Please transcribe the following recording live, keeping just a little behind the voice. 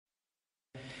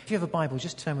If you have a Bible,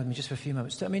 just turn with me just for a few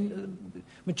moments. I mean, the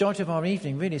majority of our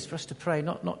evening really is for us to pray,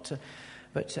 not to,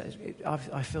 but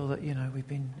I feel that, we've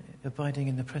been abiding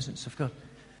in the presence of God.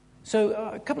 So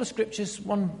a couple of scriptures,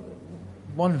 one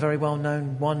very well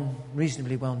known, one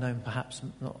reasonably well known, perhaps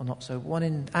not so. One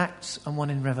in Acts and one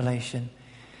in Revelation.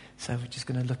 So we're just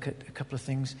going to look at a couple of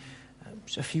things,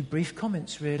 a few brief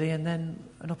comments really, and then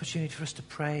an opportunity for us to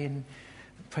pray and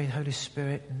pray the Holy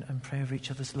Spirit and pray over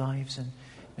each other's lives and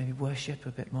maybe worship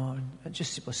a bit more and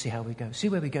just we'll see how we go, see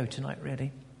where we go tonight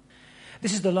really.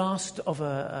 This is the last of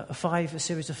a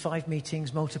series of 5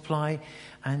 meetings, Multiply,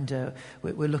 and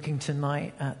we're looking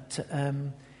tonight at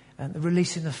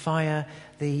releasing the fire,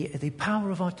 the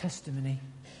power of our testimony.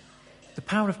 The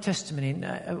power of testimony.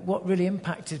 What really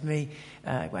impacted me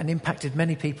and impacted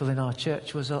many people in our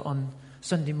church was on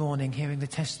Sunday morning hearing the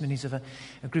testimonies of a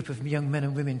group of young men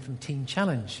and women from Teen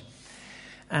Challenge.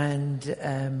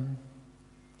 And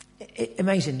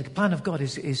amazing. The plan of God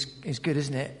is good,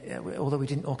 isn't it? Although we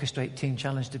didn't orchestrate Teen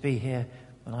Challenge to be here.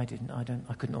 Well, I didn't. I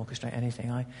couldn't orchestrate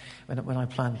anything. When I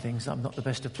plan things, I'm not the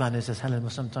best of planners, as Helen will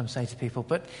sometimes say to people.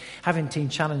 But having Teen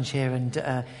Challenge here and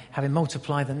having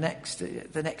Multiply the next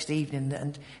evening,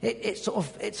 and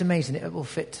it's amazing. It will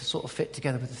fit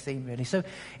together with the theme, really. So,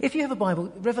 if you have a Bible,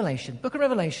 Book of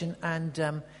Revelation,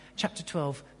 and chapter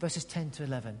 12, verses 10 to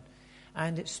 11,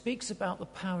 and it speaks about the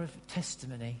power of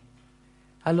testimony.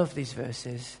 I love these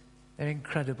verses. They're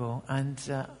incredible. And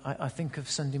I think of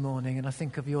Sunday morning, and I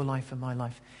think of your life and my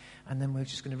life. And then we're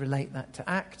just going to relate that to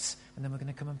Acts, and then we're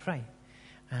going to come and pray.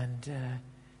 And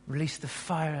release the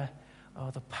fire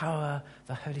or the power,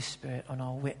 the Holy Spirit on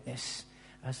our witness,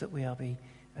 as that we are be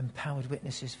empowered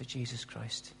witnesses for Jesus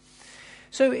Christ.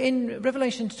 So in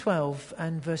Revelation 12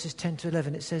 and verses 10 to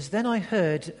 11, it says, "Then I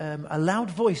heard a loud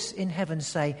voice in heaven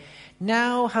say,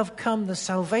 'Now have come the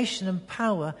salvation and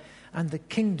power and the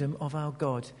kingdom of our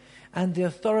God, and the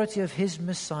authority of his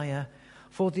Messiah.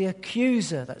 For the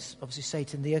accuser,'" that's obviously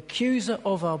Satan, "'the accuser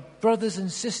of our brothers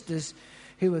and sisters,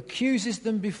 who accuses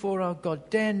them before our God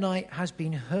day and night, has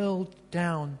been hurled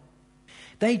down.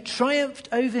 They triumphed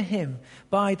over him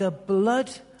by the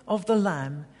blood of the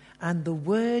Lamb and the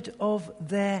word of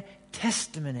their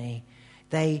testimony.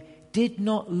 They did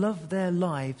not love their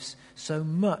lives so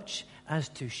much as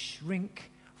to shrink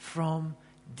from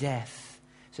death.'"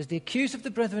 It says the accuser of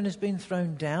the brethren has been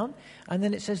thrown down. And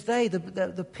then it says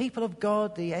the people of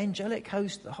God, the angelic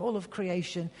host, the whole of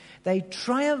creation, they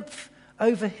triumph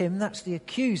over him, that's the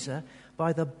accuser,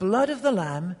 by the blood of the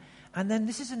Lamb. And then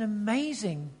this is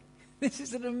amazing. This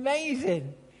has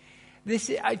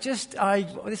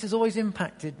always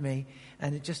impacted me.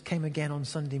 And it just came again on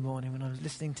Sunday morning when I was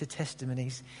listening to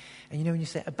testimonies. And when you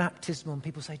say a baptismal and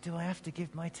people say, "Do I have to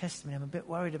give my testimony?" I'm a bit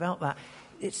worried about that.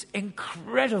 It's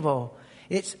incredible.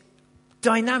 It's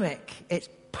dynamic. It's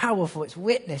powerful. It's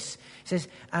witness. It says,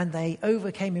 "And they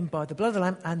overcame him by the blood of the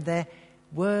Lamb and their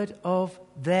word of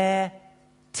their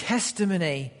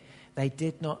testimony. They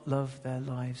did not love their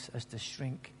lives as to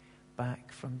shrink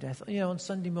back from death." On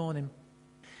Sunday morning,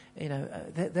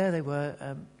 there they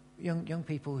were, young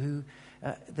people who,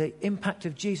 the impact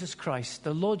of Jesus Christ,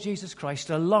 the Lord Jesus Christ,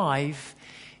 alive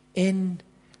in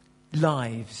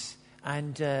lives.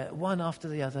 And one after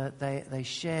the other, they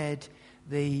shared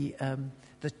the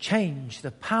change,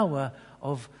 the power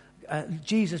of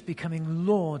Jesus becoming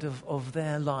Lord of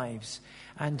their lives.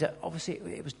 And obviously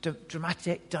it was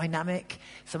dramatic, dynamic,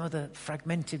 some of the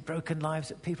fragmented, broken lives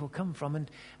that people come from.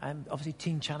 And obviously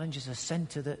Teen Challenge is a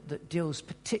centre that deals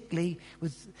particularly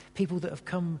with people that have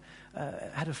come,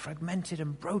 had a fragmented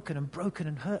and broken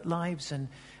and hurt lives, and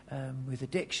with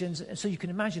addictions. And so you can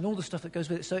imagine all the stuff that goes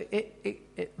with it. So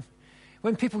it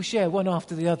when people share one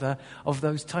after the other of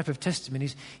those type of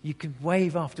testimonies, you can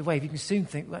wave after wave. You can soon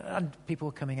think, and people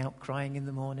are coming out crying in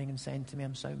the morning and saying to me,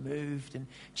 "I'm so moved and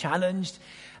challenged."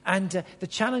 And the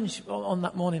challenge on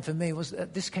that morning for me was,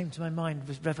 this came to my mind,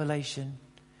 was Revelation.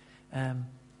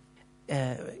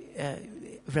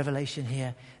 Revelation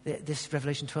here, this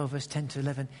Revelation 12 verse 10 to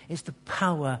 11, is the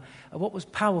power. What was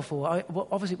powerful,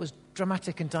 obviously it was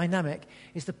dramatic and dynamic,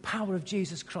 is the power of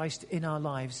Jesus Christ in our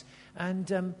lives.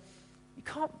 And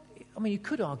you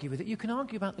could argue with it. You can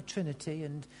argue about the Trinity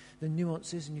and the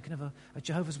nuances, and you can have a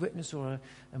Jehovah's Witness or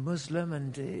a Muslim,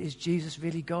 and is Jesus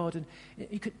really God, and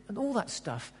all that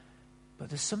stuff. But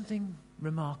there's something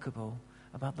remarkable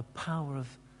about the power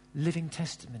of living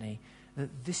testimony. That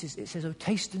it says, "Oh,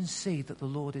 taste and see that the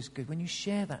Lord is good." When you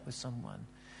share that with someone,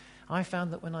 I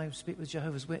found that when I speak with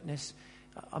Jehovah's Witness,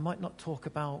 I might not talk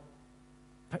about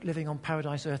living on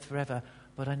paradise earth forever,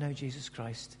 but I know Jesus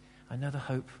Christ. I know the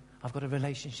hope. I've got a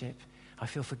relationship. I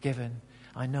feel forgiven.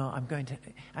 I know I'm going to.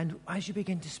 And as you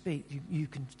begin to speak,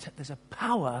 there's a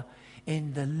power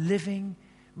in the living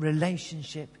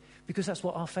relationship, because that's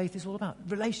what our faith is all about,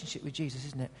 relationship with Jesus,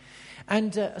 isn't it?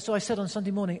 And so I said on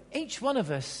Sunday morning, each one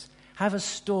of us have a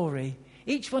story.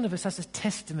 Each one of us has a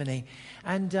testimony.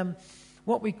 And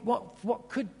what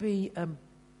could be, and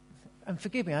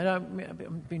forgive me,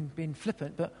 I'm being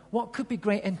flippant, but what could be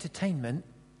great entertainment,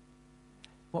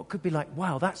 what could be like,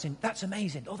 wow, that's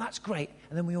amazing, oh, that's great,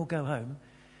 and then we all go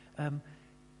home,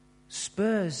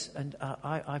 spurs, and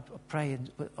I pray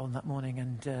on that morning,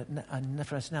 and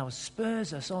for us now,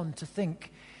 spurs us on to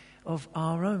think of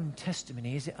our own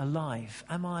testimony. Is it alive?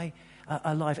 Am I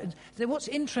alive? And then what's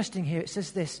interesting here, it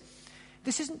says this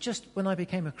isn't just when I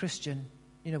became a Christian.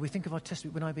 We think of our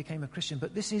testimony when I became a Christian,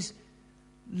 but this is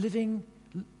living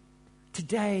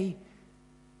today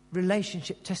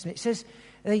relationship testimony. It says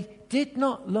they did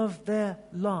not love their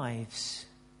lives.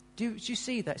 Do you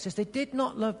see that? It says they did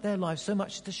not love their lives so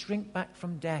much as to shrink back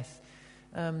from death.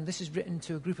 This is written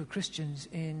to a group of Christians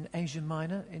in Asia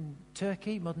Minor, in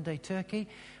Turkey, modern-day Turkey.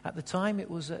 At the time, it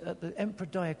was the Emperor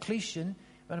Diocletian,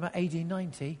 around about AD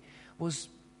 90, was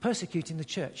persecuting the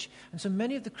church. And so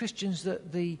many of the Christians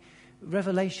that the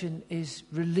Revelation is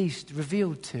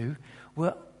revealed to,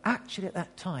 were actually at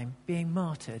that time being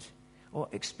martyred or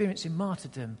experiencing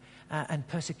martyrdom and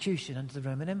persecution under the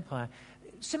Roman Empire.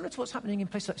 Similar to what's happening in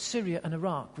places like Syria and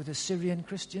Iraq with the Syrian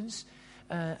Christians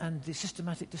and the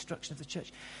systematic destruction of the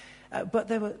church. But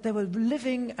they were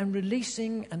living and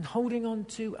releasing and holding on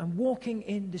to and walking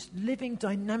in this living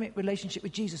dynamic relationship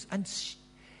with Jesus. And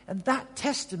that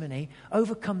testimony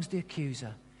overcomes the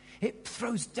accuser. It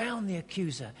throws down the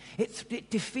accuser. It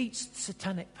defeats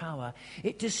satanic power.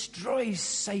 It destroys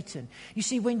Satan. You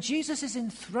see, when Jesus is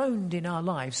enthroned in our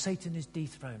lives, Satan is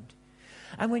dethroned.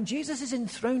 And when Jesus is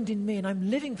enthroned in me and I'm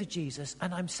living for Jesus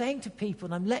and I'm saying to people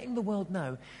and I'm letting the world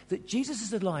know that Jesus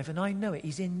is alive and I know it,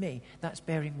 he's in me, that's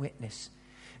bearing witness.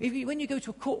 When you go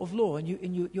to a court of law and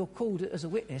you're called as a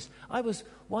witness, I was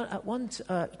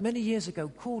many years ago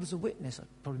called as a witness.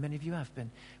 Probably many of you have been,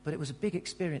 but it was a big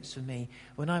experience for me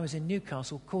when I was in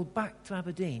Newcastle, called back to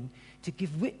Aberdeen to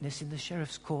give witness in the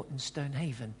Sheriff's Court in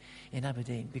Stonehaven in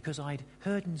Aberdeen, because I'd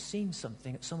heard and seen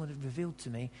something that someone had revealed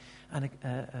to me, and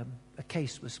a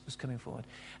case was coming forward,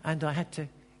 and I had to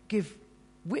give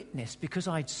witness because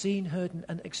I'd seen, heard,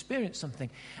 and experienced something.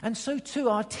 And so too,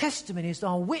 our testimony is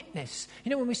our witness.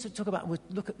 When we talk about, we'll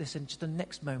look at this in just the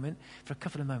next moment, for a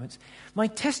couple of moments. My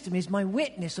testimony is my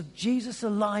witness of Jesus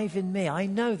alive in me. I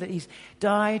know that he's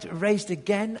died, raised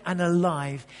again, and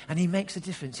alive, and he makes a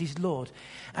difference. He's Lord.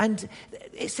 And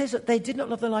it says that they did not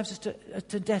love their lives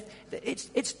to death.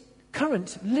 It's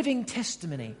current, living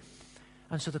testimony.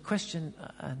 And so the question,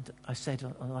 and I said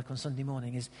like on Sunday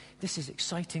morning, is this is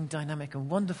exciting, dynamic, and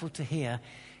wonderful to hear.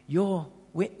 Your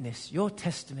witness, your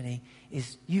testimony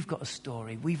is you've got a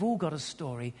story. We've all got a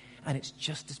story, and it's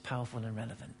just as powerful and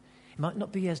relevant. It might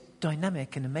not be as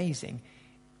dynamic and amazing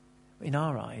in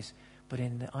our eyes, but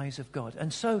in the eyes of God.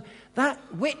 And so that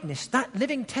witness, that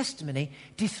living testimony,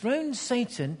 dethrones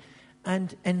Satan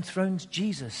and enthrones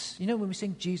Jesus. When we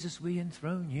sing, Jesus, we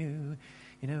enthrone you,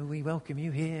 we welcome you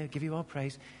here, give you our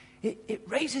praise. It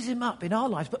raises him up in our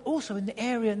lives, but also in the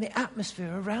area and the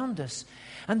atmosphere around us.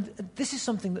 And this is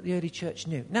something that the early church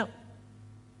knew. Now,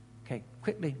 okay,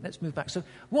 quickly, let's move back. So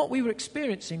what we were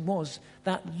experiencing was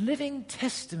that living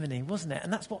testimony, wasn't it?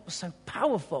 And that's what was so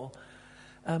powerful.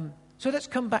 So let's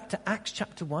come back to Acts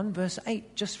chapter 1, verse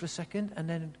 8, just for a second, and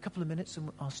then a couple of minutes and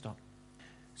I'll stop.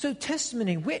 So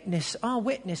testimony, witness, our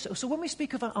witness. So when we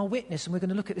speak about our witness, and we're going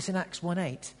to look at this in Acts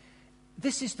 1:8,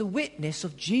 this is the witness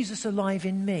of Jesus alive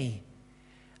in me.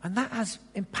 And that has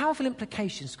powerful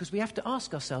implications, because we have to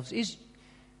ask ourselves, is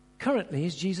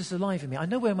Jesus alive in me? I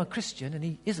know I'm a Christian and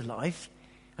he is alive,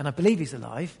 and I believe he's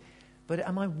alive, but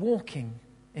am I walking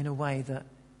in a way that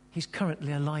he's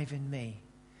currently alive in me?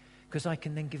 Because I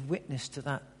can then give witness to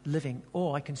that living,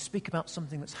 or I can speak about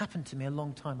something that's happened to me a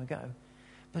long time ago,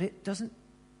 but it doesn't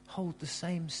hold the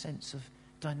same sense of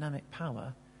dynamic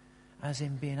power as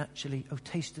in being actually,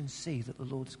 taste and see that the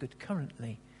Lord is good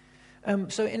currently.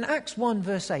 So in Acts 1,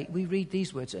 verse 8, we read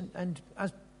these words, and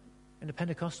as in a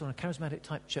Pentecostal and a charismatic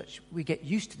type church, we get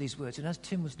used to these words. And as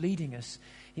Tim was leading us,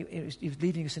 he was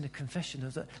leading us in a confession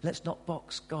of that. Let's not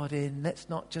box God in. Let's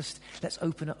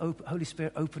open, Holy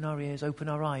Spirit, open our ears, open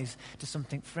our eyes to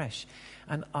something fresh.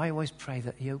 And I always pray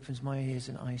that he opens my ears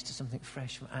and eyes to something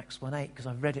fresh from Acts 1:8, because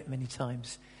I've read it many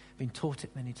times, been taught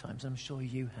it many times. I'm sure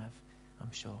you have,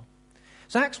 I'm sure.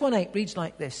 So Acts 1:8 reads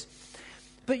like this.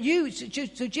 But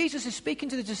so Jesus is speaking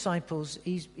to the disciples.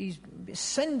 He's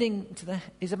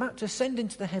about to ascend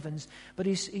into the heavens, but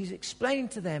he's explaining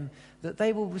to them that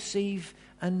they will receive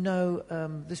and know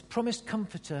this promised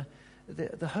comforter,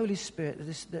 the Holy Spirit,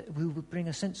 who will bring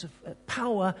a sense of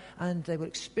power, and they will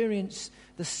experience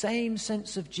the same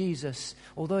sense of Jesus.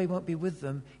 Although he won't be with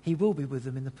them, he will be with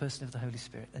them in the person of the Holy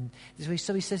Spirit. And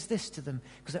so he says this to them,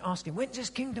 because they're asking, when's this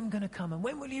kingdom going to come? And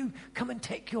when will you come and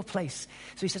take your place?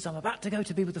 So he says, I'm about to go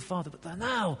to be with the Father, but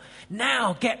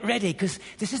now get ready, because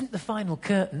this isn't the final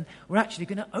curtain. We're actually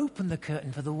going to open the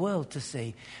curtain for the world to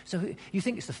see. So you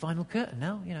think it's the final curtain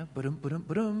now,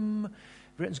 ba-dum.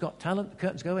 Britain's Got Talent, the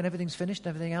curtains go and everything's finished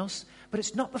and everything else. But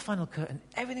it's not the final curtain.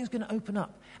 Everything's going to open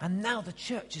up. And now the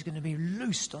church is going to be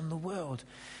loosed on the world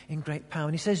in great power.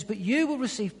 And he says, but you will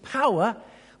receive power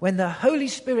when the Holy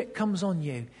Spirit comes on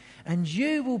you. And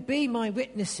you will be my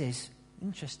witnesses.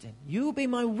 Interesting. You will be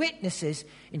my witnesses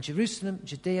in Jerusalem,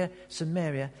 Judea,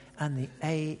 Samaria, and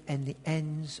the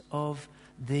ends of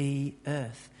the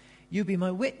earth. You'll be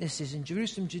my witnesses in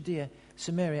Jerusalem, Judea,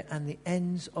 Samaria, and the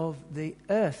ends of the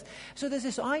earth. So there's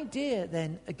this idea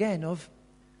then, again, of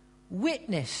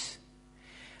witness.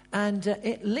 And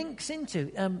it links into,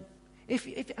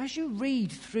 if as you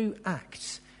read through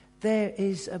Acts, there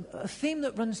is a theme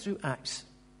that runs through Acts,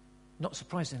 not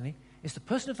surprisingly, is the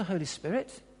person of the Holy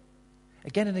Spirit.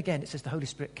 Again and again, it says the Holy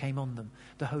Spirit came on them.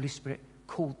 The Holy Spirit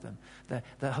called them.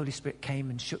 The Holy Spirit came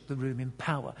and shook the room in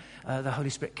power. The Holy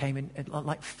Spirit came in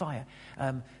like fire.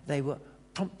 They were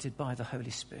prompted by the Holy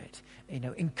Spirit,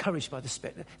 encouraged by the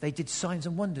Spirit. They did signs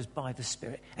and wonders by the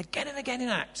Spirit. Again and again in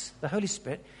Acts, the Holy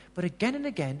Spirit. But again and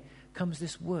again comes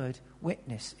this word,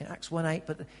 witness, in Acts 1:8.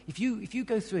 But if you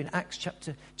go through in Acts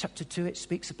chapter 2, it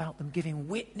speaks about them giving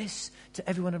witness to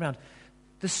everyone around.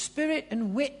 The Spirit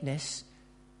and witness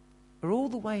are all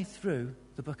the way through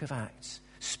the book of Acts.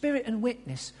 Spirit and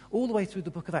witness all the way through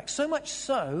the book of Acts. So much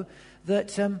so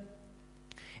that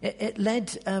it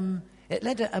led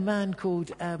a man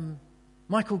called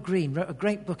Michael Green, wrote a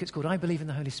great book. It's called I Believe in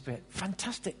the Holy Spirit.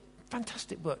 Fantastic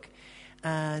book.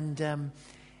 And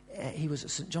he was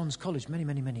at St. John's College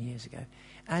many years ago.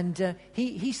 And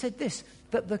he said this,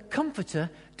 that the Comforter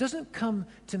doesn't come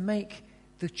to make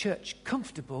the church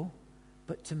comfortable,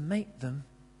 but to make them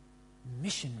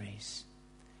missionaries.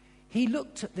 He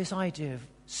looked at this idea of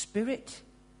spirit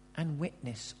and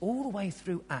witness all the way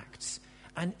through Acts,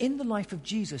 and in the life of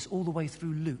Jesus all the way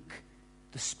through Luke.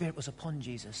 The Spirit was upon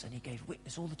Jesus, and he gave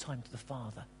witness all the time to the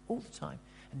Father, all the time,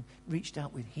 and reached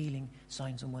out with healing,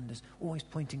 signs and wonders, always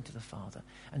pointing to the Father.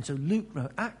 And so Luke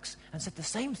wrote Acts and said the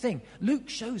same thing. Luke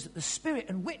shows that the Spirit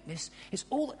and witness is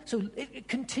all, so it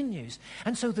continues.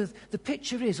 And so the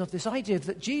picture is of this idea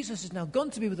that Jesus has now gone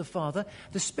to be with the Father,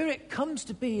 the Spirit comes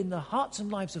to be in the hearts and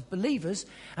lives of believers,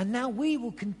 and now we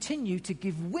will continue to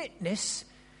give witness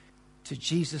to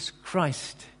Jesus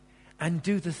Christ. And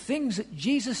do the things that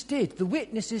Jesus did. The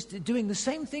witness is doing the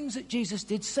same things that Jesus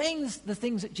did, saying the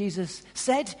things that Jesus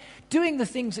said, doing the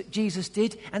things that Jesus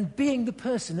did, and being the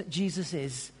person that Jesus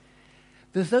is.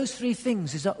 Those three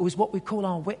things is what we call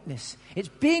our witness. It's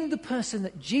being the person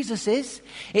that Jesus is.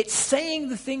 It's saying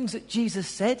the things that Jesus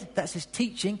said. That's his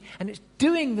teaching. And it's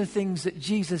doing the things that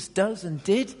Jesus does and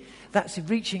did. That's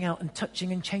reaching out and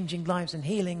touching and changing lives and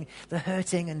healing the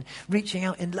hurting and reaching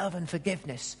out in love and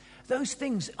forgiveness. Those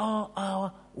things are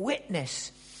our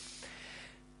witness.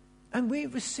 And we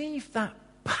receive that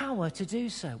power to do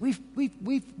so. We've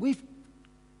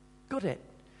got it.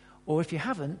 Or if you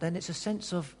haven't, then it's a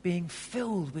sense of being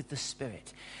filled with the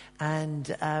Spirit.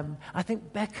 And I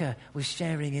think Becca was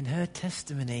sharing in her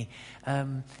testimony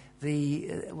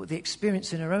the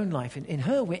experience in her own life, in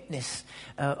her witness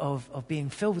of being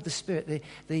filled with the Spirit,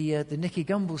 the Nicky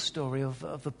Gumbel story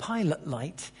of the pilot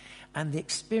light, and the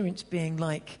experience being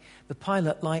like the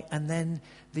pilot light and then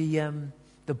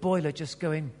the boiler just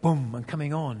going boom and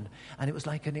coming on. And it was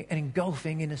like an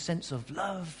engulfing in a sense of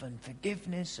love and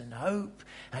forgiveness and hope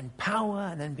and power,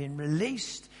 and then being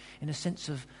released in a sense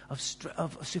of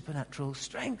supernatural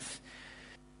strength.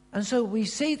 And so we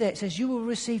see there, it says, you will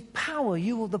receive power.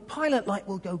 The pilot light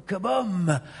will go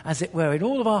kaboom, as it were, in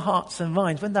all of our hearts and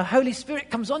minds when the Holy Spirit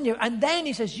comes on you. And then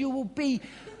he says, you will be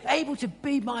able to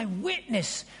be my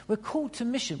witness. We're called to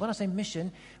mission. When I say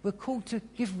mission, we're called to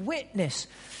give witness.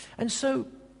 And so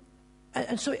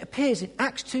it appears in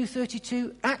Acts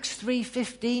 2:32, Acts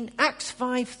 3:15, Acts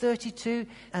 5:32,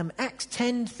 Acts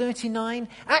 10:39,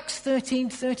 Acts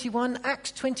 13:31,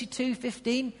 Acts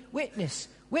 22:15. Witness,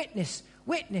 witness,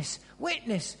 witness,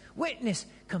 witness, witness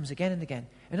comes again and again.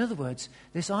 In other words,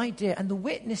 this idea, and the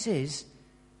witness is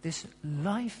this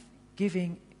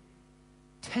life-giving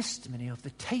testimony of the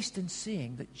taste and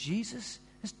seeing that Jesus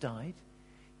has died.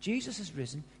 Jesus has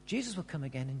risen. Jesus will come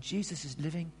again, and Jesus is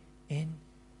living in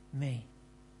me.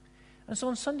 And so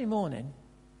on Sunday morning,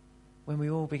 when we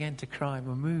all began to cry and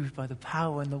were moved by the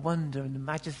power and the wonder and the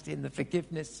majesty and the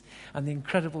forgiveness and the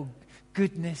incredible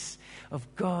goodness of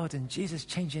God and Jesus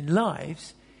changing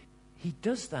lives, he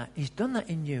does that. He's done that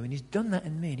in you, and he's done that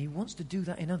in me, and he wants to do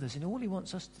that in others. And all he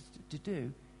wants us to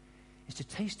do is to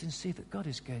taste and see that God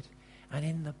is good. And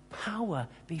in the power,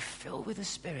 be filled with the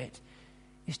Spirit,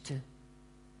 is to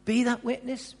be that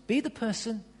witness, be the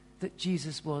person that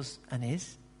Jesus was and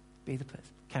is, be the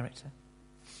character.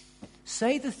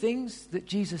 Say the things that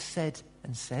Jesus said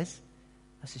and says.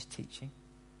 That's his teaching.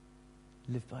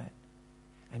 Live by it.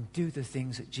 And do the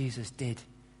things that Jesus did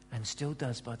and still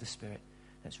does by the Spirit.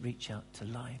 Let's reach out to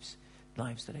lives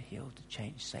that are healed,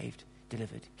 changed, saved,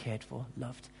 delivered, cared for,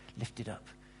 loved, lifted up,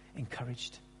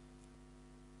 encouraged.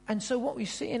 And so what we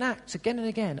see in Acts again and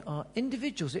again are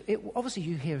individuals. Obviously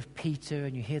you hear of Peter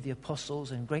and you hear the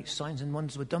apostles, and great signs and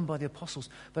wonders were done by the apostles.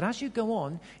 But as you go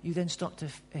on, you then start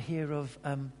to hear of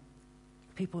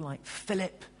people like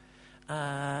Philip,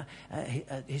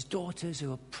 his daughters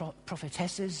who are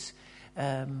prophetesses.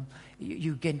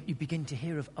 You begin to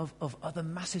hear of other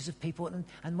masses of people,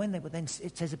 and when they were then,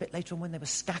 it says a bit later on, when they were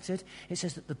scattered, it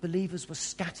says that the believers were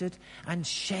scattered and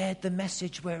shared the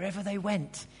message wherever they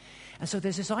went. And so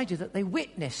there's this idea that they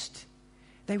witnessed.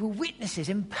 They were witnesses,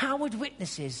 empowered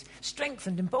witnesses,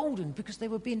 strengthened, emboldened, because they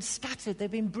were being scattered, they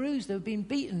were being bruised, they were being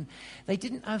beaten. They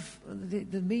didn't have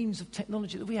the means of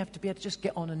technology that we have to be able to just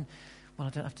get on and, well, I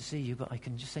don't have to see you, but I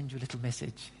can just send you a little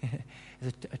message.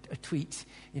 a tweet,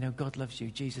 God loves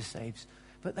you, Jesus saves.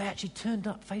 But they actually turned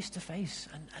up face to face,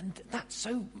 and that's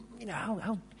so,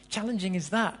 how challenging is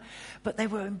that? But they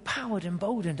were empowered,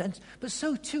 emboldened, but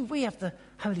so too we have the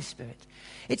Holy Spirit.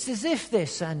 It's as if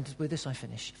this, and with this I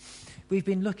finish, we've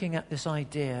been looking at this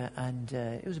idea, and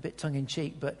it was a bit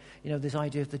tongue-in-cheek, but, this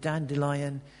idea of the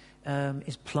dandelion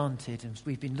is planted, and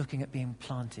we've been looking at being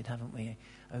planted, haven't we,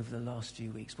 over the last few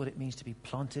weeks, what it means to be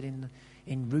planted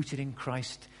rooted in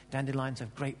Christ. Dandelions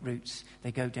have great roots.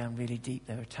 They go down really deep.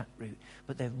 They're a taproot,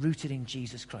 but they're rooted in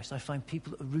Jesus Christ. I find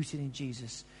people that are rooted in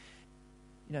Jesus,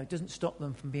 it doesn't stop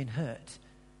them from being hurt,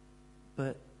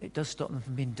 but it does stop them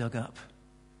from being dug up.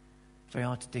 Very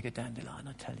hard to dig a dandelion,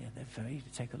 I tell you. They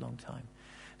take a long time.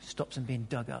 It stops them being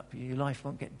dug up. Your life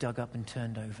won't get dug up and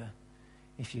turned over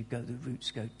if the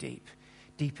roots go deep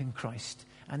in Christ.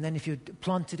 And then if you're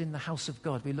planted in the house of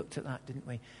God, we looked at that, didn't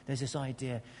we? There's this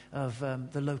idea of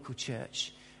the local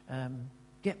church.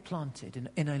 Get planted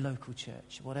in a local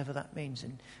church, whatever that means,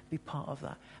 and be part of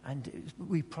that. And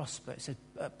we prosper. It said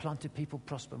planted people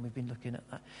prosper, and we've been looking at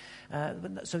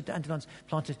that. So dandelions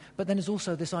planted. But then there's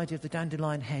also this idea of the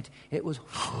dandelion head. It was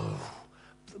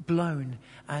blown,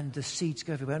 and the seeds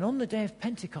go everywhere. And on the day of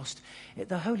Pentecost,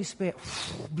 the Holy Spirit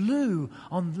blew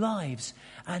on lives,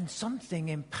 and something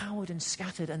empowered and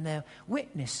scattered, and their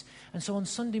witness. And so on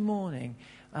Sunday morning,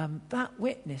 that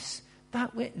witness,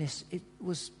 it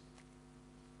was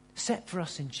set for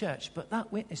us in church, but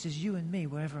that witness is you and me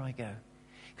wherever I go.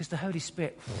 Because the Holy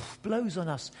Spirit blows on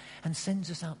us and sends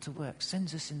us out to work,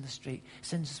 sends us in the street,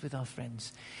 sends us with our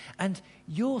friends. And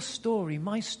your story,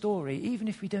 my story, even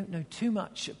if we don't know too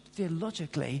much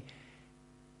theologically,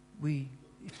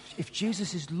 if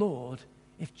Jesus is Lord,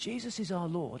 if Jesus is our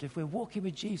Lord, if we're walking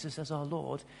with Jesus as our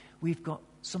Lord, we've got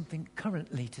something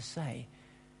currently to say.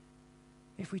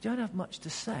 If we don't have much to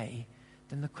say,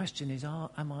 then the question is, am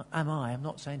I, I'm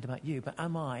not saying about you, but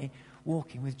am I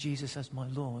walking with Jesus as my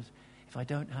Lord if I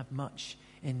don't have much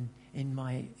in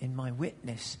my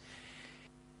witness?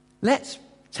 Let's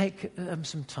take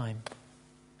some time.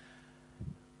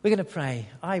 We're going to pray.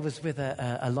 I was with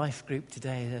a life group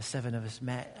today, 7 of us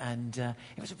met, and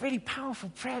it was a really powerful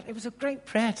prayer. It was a great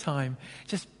prayer time,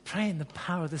 just praying the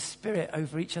power of the Spirit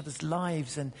over each other's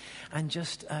lives and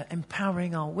just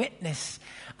empowering our witness.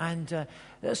 And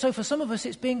so for some of us,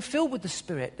 it's being filled with the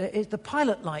Spirit. It's the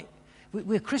pilot light.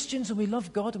 We're Christians and we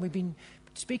love God, and we've been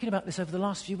speaking about this over the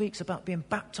last few weeks, about being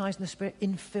baptized in the Spirit,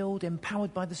 infilled,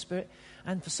 empowered by the Spirit.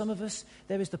 And for some of us,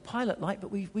 there is the pilot light, but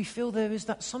we feel there is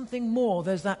that something more.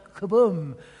 There's that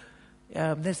kaboom.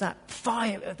 There's that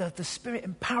fire, the Spirit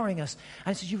empowering us.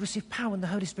 And so you receive power and the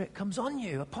Holy Spirit comes on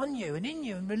you, upon you, and in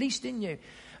you, and released in you.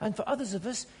 And for others of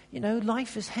us,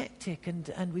 life is hectic,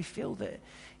 and we feel that,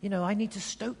 I need to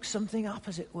stoke something up,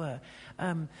 as it were.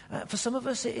 For some of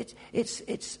us, it's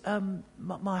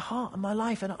my heart and my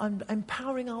life, and I'm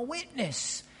empowering our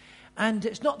witness. And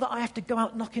it's not that I have to go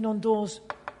out knocking on doors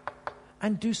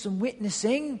and do some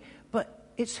witnessing,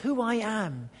 but it's who I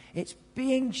am. It's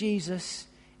being Jesus.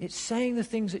 It's saying the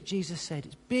things that Jesus said.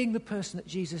 It's being the person that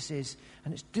Jesus is.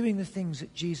 And it's doing the things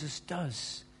that Jesus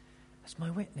does. That's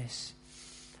my witness.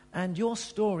 And your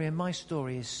story and my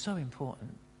story is so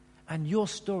important. And your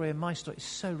story and my story is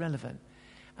so relevant.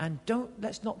 And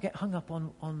let's not get hung up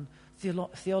on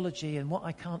theology and what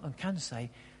I can't and can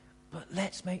say. But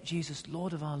let's make Jesus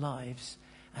Lord of our lives.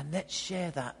 And let's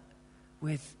share that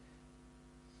with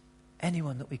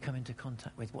anyone that we come into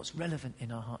contact with. What's relevant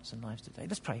in our hearts and lives today.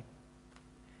 Let's pray.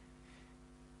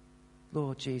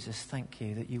 Lord Jesus, thank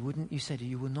you that you said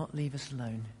you will not leave us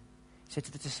alone. You said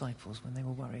to the disciples when they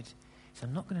were worried, he said,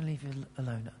 I'm not going to leave you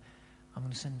alone. I'm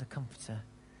going to send the Comforter.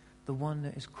 The one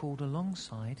that is called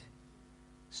alongside,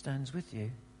 stands with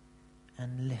you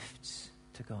and lifts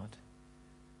to God.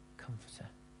 Comforter.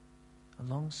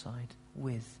 Alongside,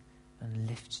 with, and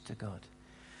lifts to God.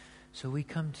 So we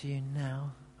come to you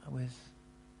now with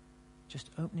just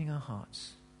opening our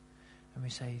hearts. And we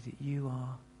say that you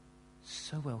are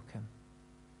so welcome.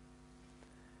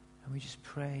 And we just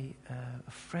pray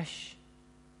a fresh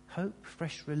hope,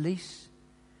 fresh release,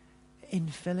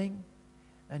 infilling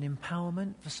and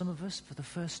empowerment for some of us for the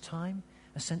first time,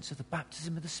 a sense of the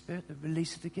baptism of the Spirit, the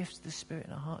release of the gifts of the Spirit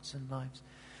in our hearts and lives.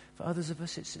 For others of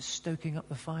us, it's stoking up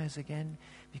the fires again,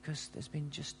 because there's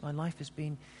been my life has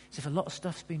been, as if a lot of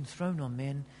stuff's been thrown on me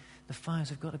and the fires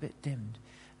have got a bit dimmed.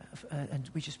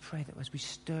 And we just pray that as we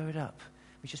stir it up,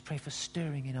 we just pray for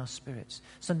stirring in our spirits.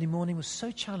 Sunday morning was so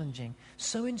challenging,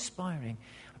 so inspiring.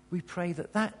 We pray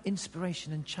that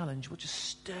inspiration and challenge will just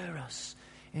stir us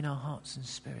in our hearts and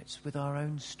spirits with our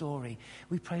own story.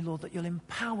 We pray, Lord, that you'll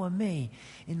empower me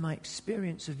in my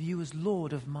experience of you as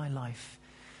Lord of my life,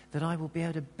 that I will be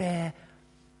able to bear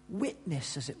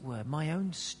witness, as it were. My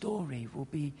own story will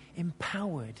be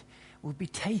empowered, will be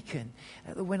taken.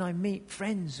 When I meet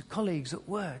friends, colleagues at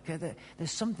work,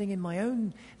 there's something in my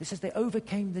own that says they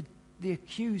overcame the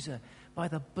accuser by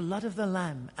the blood of the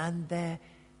Lamb and their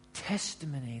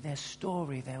testimony, their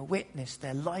story, their witness,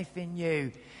 their life in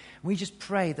you. We just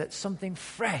pray that something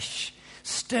fresh,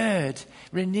 stirred,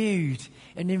 renewed,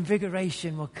 and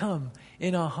invigoration will come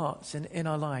in our hearts and in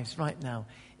our lives right now.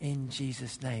 In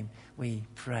Jesus' name we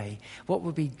pray. What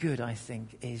would be good, I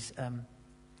think, is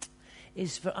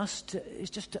for us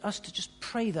to just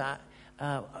pray that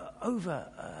over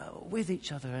with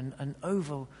each other and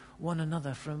over one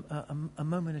another for a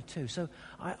moment or two. So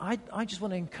I just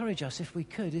want to encourage us, if we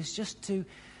could, is just to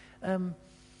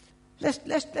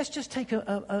let's just take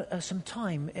some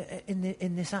time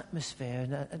in this atmosphere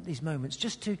and at these moments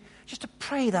just to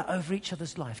pray that over each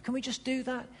other's life. Can we just do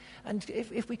that? And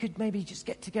if we could maybe just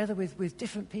get together with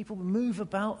different people, move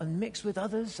about and mix with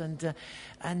others, and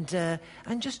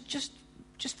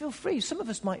just feel free. Some of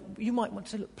us might want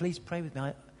to look, please pray with me.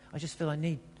 I just feel I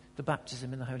need the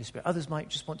baptism in the Holy Spirit. Others might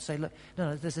just want to say, look,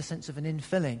 no, there's a sense of an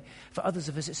infilling. For others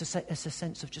of us, it's a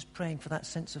sense of just praying for that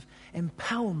sense of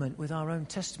empowerment with our own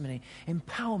testimony,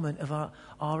 empowerment of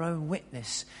our own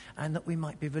witness, and that we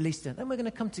might be released in it. Then we're going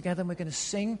to come together and we're going to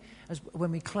sing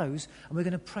when we close, and we're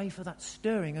going to pray for that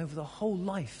stirring over the whole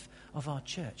life of our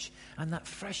church and that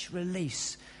fresh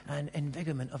release and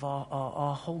invigorment of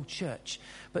our whole church.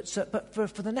 But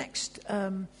for the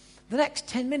next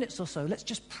 10 minutes or so, let's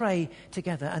just pray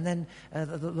together, and then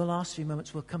the last few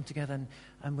moments we'll come together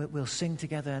and we'll sing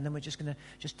together, and then we're just going to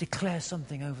just declare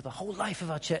something over the whole life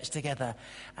of our church together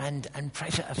and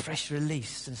pray for a fresh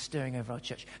release and stirring over our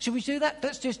church. Should we do that?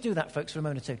 Let's just do that, folks, for a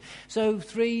moment or two. So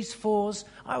 3s, 4s,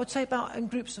 I would say about in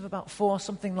groups of about 4,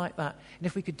 something like that. And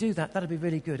if we could do that, that'd be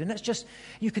really good. And let's just,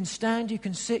 you can stand, you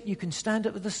can sit, you can stand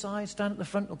up at the side, stand at the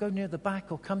front, or go near the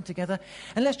back, or come together.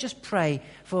 And let's just pray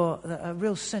for a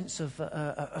real sense of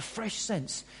a fresh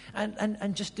sense.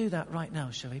 And just do that right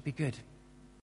now, shall we? Be good.